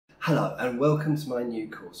Hello and welcome to my new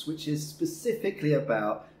course, which is specifically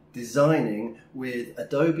about designing with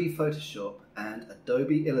Adobe Photoshop and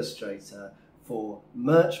Adobe Illustrator for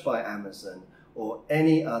merch by Amazon or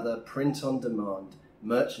any other print-on-demand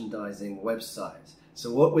merchandising website.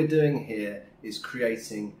 So what we're doing here is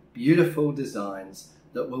creating beautiful designs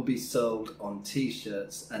that will be sold on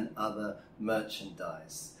t-shirts and other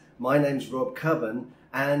merchandise. My name's Rob Cubbon,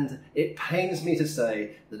 and it pains me to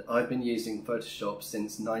say that I've been using Photoshop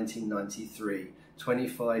since 1993,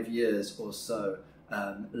 25 years or so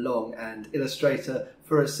long, and Illustrator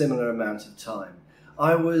for a similar amount of time.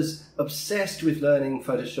 I was obsessed with learning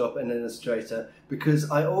Photoshop and Illustrator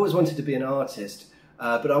because I always wanted to be an artist,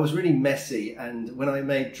 but I was really messy, and when I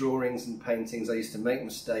made drawings and paintings I used to make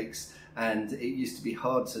mistakes and it used to be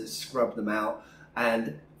hard to scrub them out.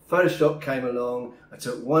 And Photoshop came along, I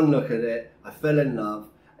took one look at it, I fell in love.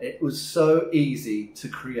 It was so easy to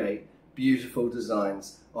create beautiful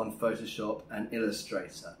designs on Photoshop and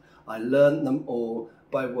Illustrator. I learned them all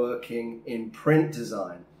by working in print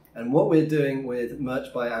design. And what we're doing with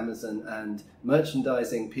Merch by Amazon and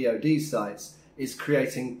merchandising POD sites is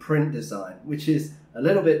creating print design, which is a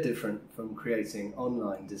little bit different from creating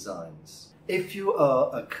online designs. If you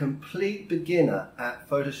are a complete beginner at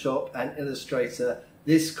Photoshop and Illustrator,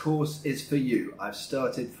 this course is for you. I've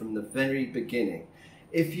started from the very beginning.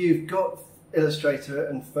 If you've got Illustrator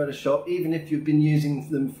and Photoshop, even if you've been using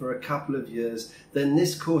them for a couple of years, then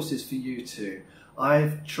this course is for you too.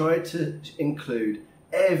 I've tried to include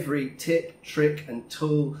every tip, trick and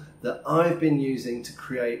tool that I've been using to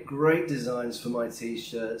create great designs for my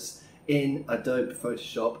t-shirts in Adobe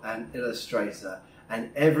Photoshop and Illustrator, and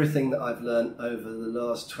everything that I've learned over the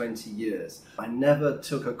last 20 years. I never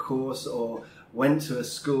took a course or went to a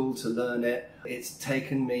school to learn it. It's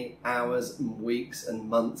taken me hours and weeks and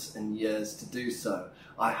months and years to do so.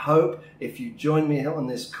 I hope if you join me on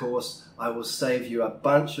this course, I will save you a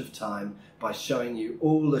bunch of time by showing you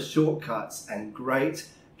all the shortcuts and great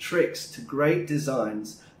tricks to great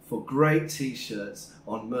designs for great t-shirts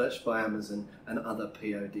on Merch by Amazon and other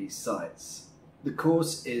POD sites. The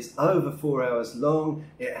course is over 4 hours long.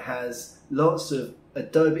 It has lots of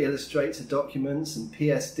Adobe Illustrator documents and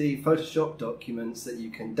PSD Photoshop documents that you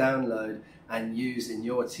can download and use in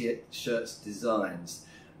your t-shirts designs.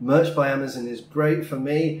 Merch by Amazon is great for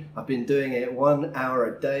me. I've been doing it 1 hour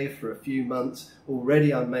a day for a few months.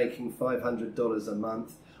 Already I'm making $500 a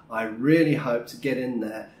month. I really hope to get in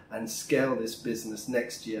there and scale this business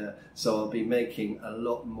next year, so I'll be making a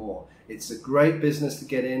lot more. It's a great business to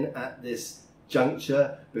get in at this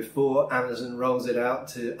juncture before Amazon rolls it out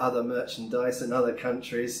to other merchandise in other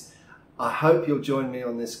countries. I hope you'll join me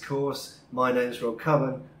on this course. My name's Rob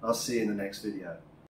Cubbon. I'll see you in the next video.